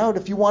things out.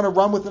 If you want to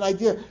run with an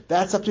idea,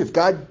 that's up to you. If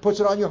God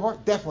puts it on your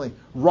heart, definitely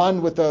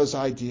run with those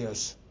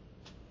ideas.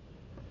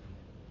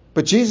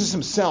 But Jesus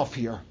himself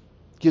here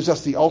gives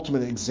us the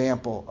ultimate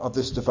example of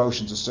this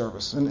devotion to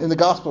service. In the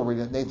gospel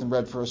reading that Nathan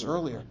read for us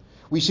earlier,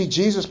 we see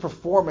Jesus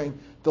performing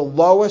the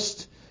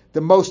lowest,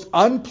 the most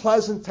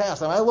unpleasant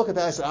task. And I look at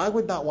that and I say, I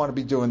would not want to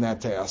be doing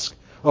that task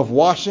of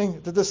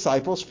washing the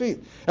disciples'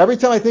 feet. Every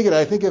time I think of it,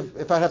 I think of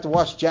if I'd have to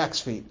wash Jack's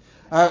feet.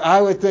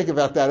 I would think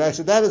about that. I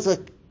said,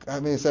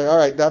 say, all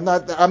right, I'm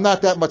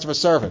not that much of a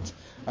servant.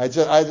 I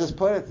just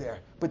put it there.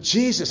 But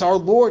Jesus, our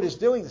Lord, is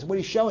doing this. What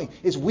he's showing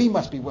is we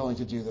must be willing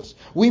to do this.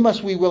 We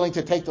must be willing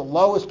to take the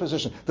lowest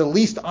position, the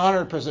least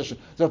honored position,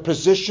 the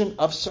position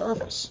of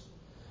service.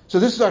 So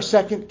this is our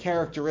second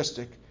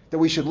characteristic that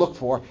we should look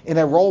for in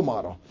a role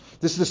model.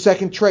 This is the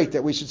second trait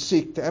that we should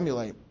seek to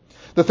emulate.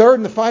 The third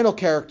and the final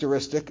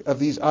characteristic of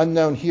these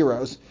unknown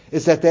heroes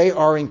is that they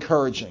are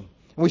encouraging.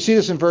 And we see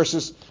this in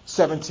verses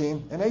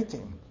 17 and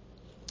 18.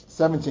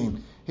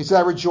 17. He said,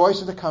 I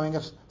rejoice at the coming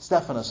of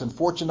Stephanas and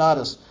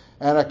Fortunatus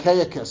and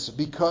Achaicus,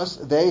 because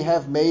they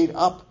have made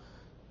up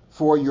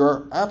for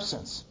your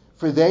absence.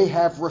 For they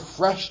have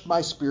refreshed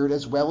my spirit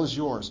as well as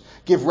yours.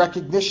 Give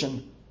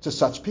recognition to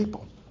such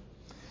people.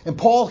 And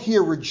Paul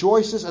here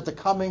rejoices at the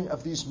coming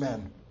of these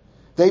men.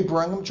 They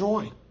bring him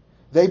joy.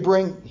 They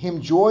bring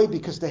him joy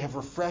because they have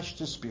refreshed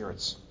his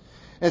spirits.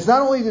 And it's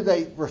not only did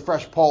they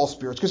refresh Paul's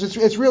spirits, because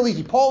it's real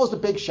easy. Paul is the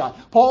big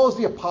shot. Paul is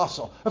the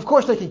apostle. Of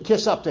course they can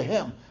kiss up to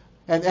him.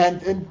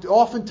 And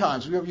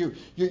oftentimes, you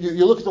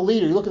look at the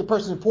leader, you look at the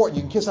person important,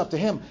 you can kiss up to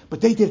him. But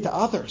they did it to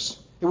others.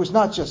 It was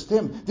not just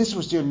them. This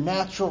was their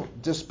natural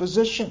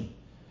disposition.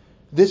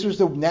 This was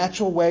the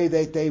natural way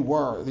that they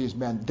were, these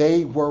men.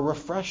 They were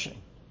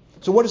refreshing.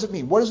 So what does it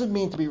mean? What does it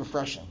mean to be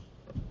refreshing?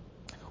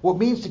 Well, it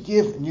means to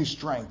give new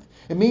strength.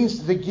 It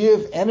means to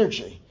give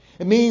energy.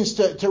 It means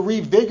to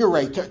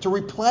revigorate, to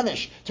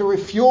replenish, to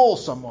refuel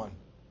someone.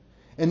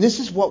 And this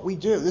is what we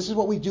do. This is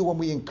what we do when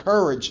we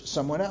encourage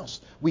someone else.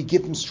 We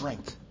give them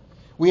strength.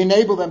 We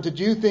enable them to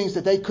do things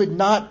that they could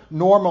not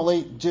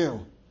normally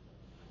do.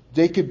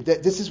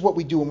 This is what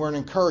we do when we're an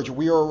encourager.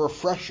 We are a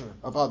refresher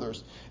of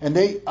others. And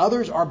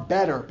others are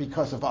better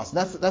because of us.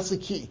 And that's the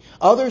key.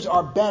 Others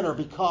are better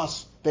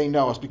because they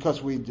know us,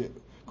 because we do.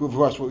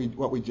 For us,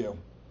 what we do.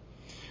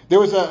 There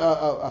was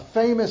a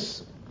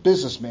famous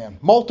businessman,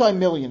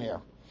 multimillionaire.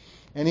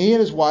 And he and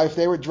his wife,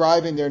 they were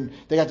driving there, and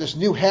they got this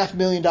new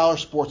 $500,000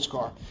 sports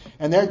car.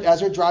 And as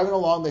they're driving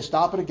along, they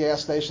stop at a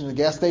gas station. The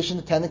gas station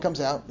attendant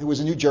comes out. It was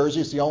in New Jersey.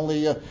 It's the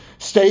only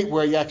state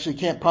where you actually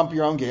can't pump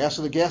your own gas.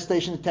 So the gas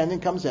station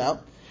attendant comes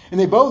out, and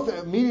they both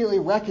immediately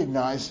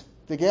recognize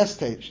the gas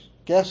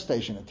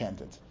station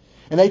attendant.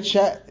 And they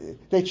chat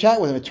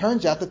with him. It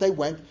turns out that they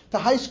went to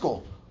high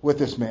school with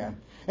this man.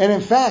 And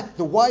in fact,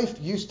 the wife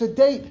used to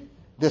date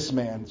this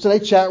man. So they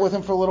chat with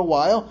him for a little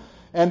while,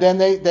 and then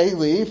they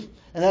leave.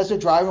 And as they're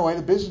driving away,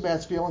 the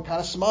businessman's feeling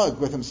kind of smug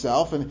with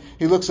himself. And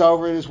he looks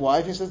over at his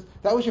wife. And he says,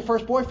 that was your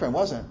first boyfriend,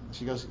 wasn't it? And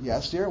she goes,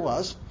 yes, dear, it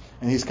was.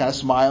 And he's kind of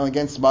smiling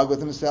again, smug with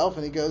himself.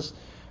 And he goes,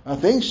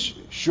 things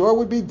sure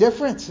would be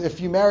different if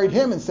you married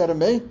him instead of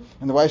me.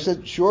 And the wife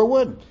said, sure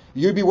would.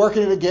 You'd be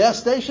working at a gas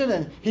station,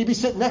 and he'd be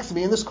sitting next to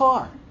me in this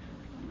car.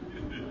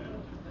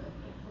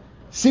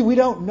 See, we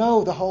don't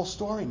know the whole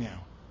story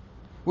now.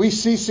 We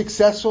see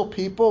successful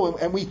people,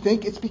 and we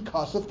think it's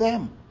because of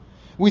them.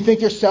 We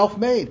think they're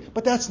self-made,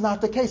 but that's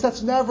not the case.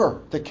 That's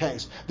never the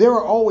case. There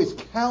are always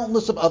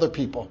countless of other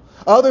people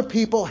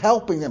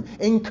helping them,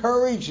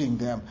 encouraging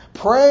them,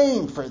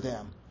 praying for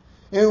them.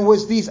 And it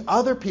was these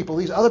other people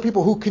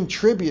who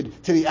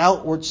contribute to the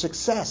outward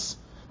success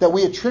that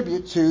we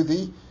attribute to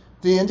the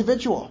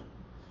individual.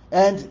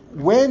 And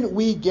when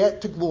we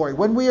get to glory,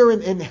 when we are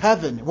in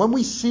heaven, when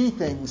we see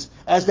things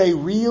as they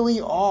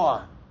really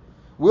are,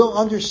 we'll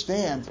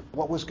understand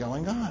what was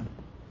going on.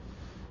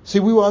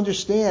 See, we will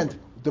understand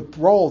the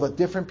role that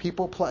different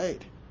people played.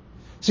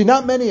 See,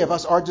 not many of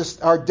us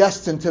are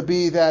destined to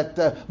be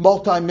that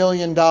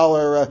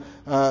multi-million-dollar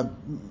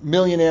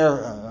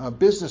millionaire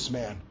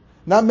businessman.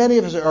 Not many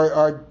of us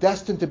are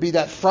destined to be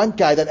that front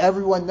guy that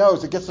everyone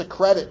knows, that gets the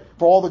credit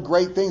for all the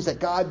great things that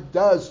God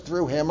does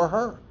through him or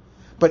her.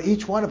 But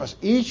each one of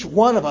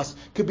us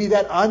could be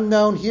that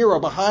unknown hero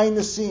behind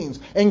the scenes,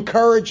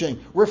 encouraging,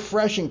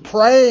 refreshing,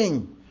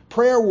 praying,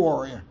 prayer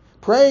warrior,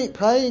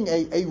 playing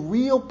a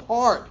real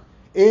part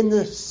in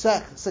the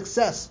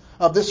success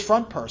of this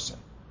front person.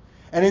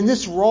 And in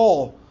this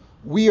role,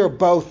 we are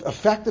both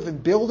effective in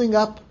building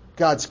up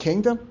God's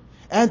kingdom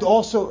and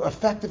also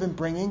effective in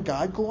bringing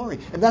God glory.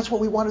 And that's what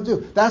we want to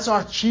do. That's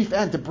our chief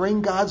end, to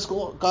bring God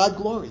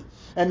glory.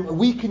 And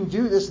we can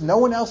do this. No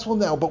one else will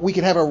know, but we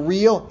can have a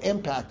real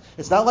impact.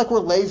 It's not like we're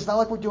lazy. It's not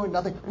like we're doing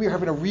nothing. We are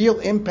having a real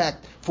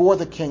impact for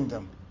the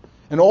kingdom.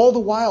 And all the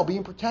while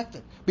being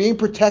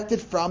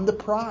protected from the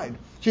pride.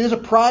 See, there's a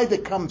pride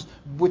that comes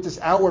with this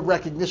outward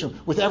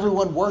recognition, with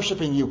everyone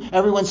worshiping you,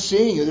 everyone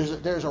seeing you.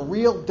 There's a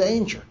real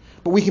danger,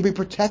 but we can be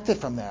protected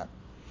from that.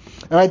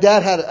 And my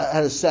dad had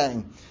a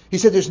saying. He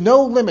said, there's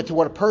no limit to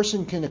what a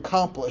person can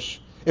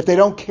accomplish if they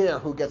don't care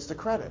who gets the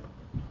credit.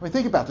 I mean,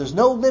 think about it. There's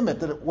no limit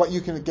to what you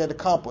can get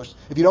accomplished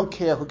if you don't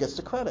care who gets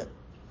the credit.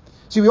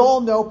 See, we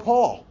all know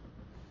Paul.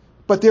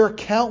 But there are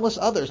countless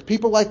others,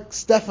 people like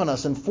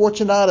Stephanas and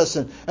Fortunatus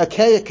and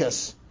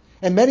Achaicus,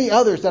 and many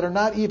others that are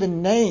not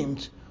even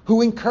named,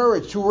 who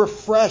encouraged, who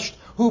refreshed,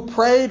 who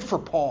prayed for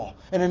Paul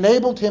and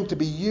enabled him to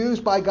be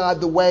used by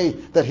God the way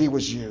that he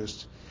was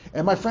used.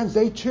 And my friends,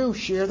 they too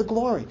share the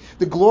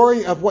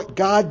glory of what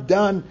God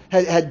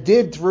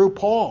did through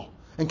Paul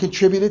and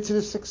contributed to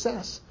the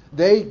success.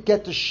 They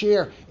get to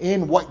share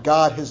in what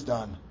God has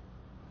done.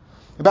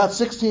 About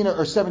 16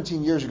 or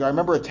 17 years ago, I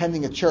remember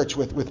attending a church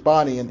with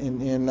Bonnie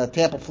in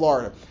Tampa,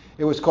 Florida.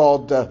 It was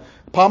called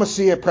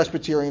Palmacia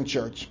Presbyterian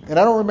Church. And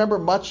I don't remember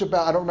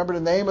the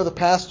name of the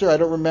pastor. I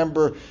don't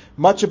remember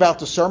much about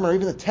the sermon or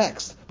even the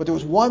text. But there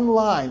was one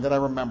line that I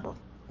remember.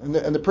 And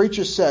the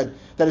preacher said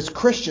that as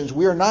Christians,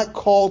 we are not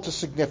called to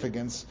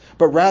significance,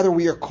 but rather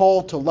we are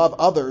called to love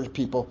other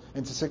people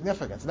into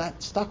significance. And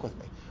that stuck with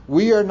me.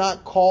 We are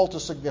not called to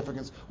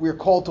significance. We are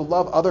called to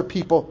love other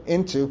people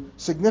into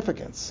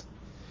significance.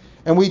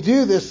 And we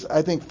do this,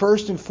 I think,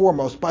 first and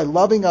foremost by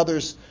loving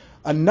others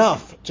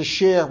enough to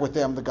share with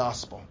them the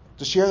gospel.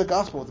 To share the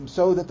gospel with them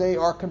so that they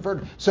are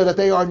converted, so that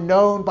they are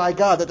known by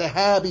God, that they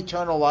have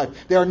eternal life.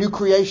 They are new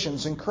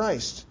creations in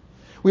Christ.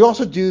 We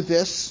also do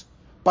this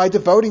by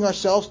devoting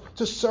ourselves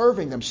to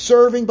serving them,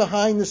 serving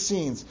behind the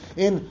scenes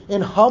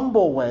in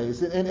humble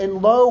ways,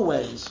 in low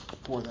ways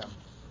for them.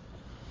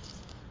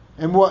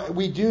 And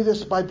we do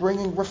this by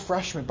bringing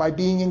refreshment, by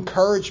being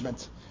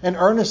encouragement, and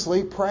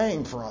earnestly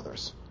praying for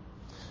others.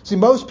 See,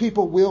 most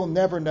people will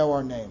never know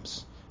our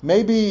names.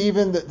 Maybe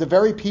even the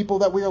very people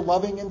that we are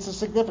loving into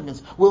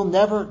significance will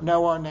never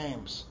know our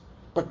names.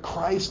 But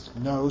Christ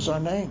knows our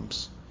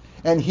names.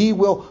 And He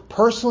will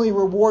personally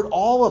reward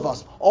all of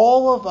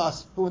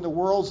us who in the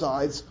world's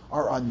eyes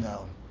are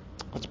unknown.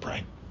 Let's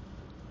pray.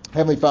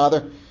 Heavenly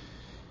Father,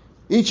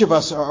 each of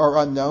us are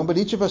unknown, but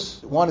each of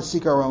us want to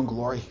seek our own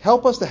glory.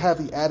 Help us to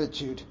have the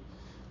attitude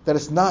that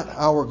it's not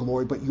our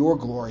glory, but your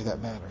glory that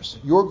matters.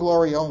 Your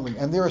glory only.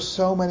 And there are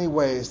so many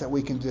ways that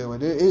we can do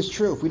it. It is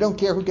true. If we don't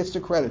care who gets the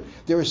credit,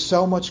 there is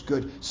so much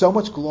good, so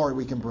much glory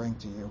we can bring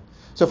to you.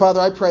 So, Father,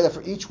 I pray that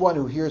for each one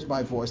who hears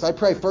my voice, I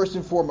pray first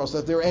and foremost that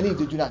if there are any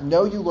that do not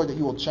know you, Lord, that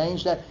you will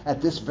change that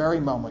at this very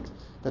moment,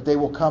 that they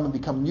will come and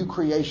become new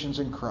creations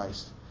in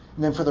Christ.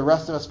 And then for the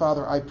rest of us,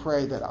 Father, I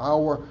pray that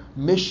our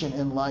mission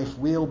in life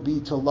will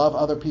be to love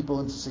other people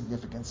into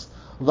significance.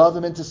 Love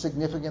them into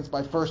significance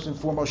by first and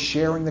foremost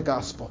sharing the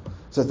gospel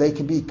so that they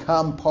can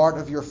become part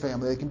of your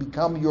family. They can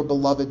become your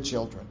beloved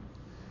children.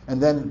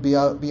 And then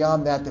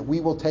beyond that we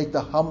will take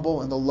the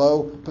humble and the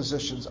low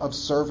positions of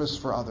service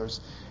for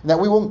others. And that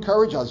we will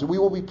encourage others. We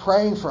will be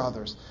praying for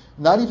others.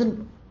 Not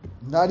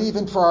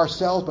even for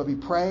ourselves, but be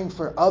praying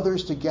for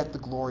others to get the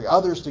glory,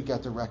 others to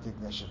get the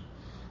recognition.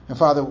 And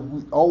Father,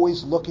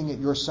 always looking at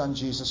your Son,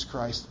 Jesus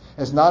Christ,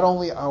 as not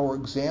only our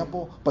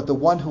example, but the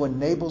one who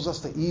enables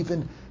us to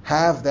even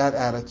have that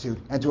attitude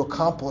and to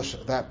accomplish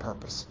that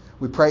purpose.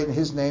 We pray in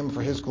His name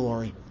for His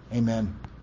glory. Amen.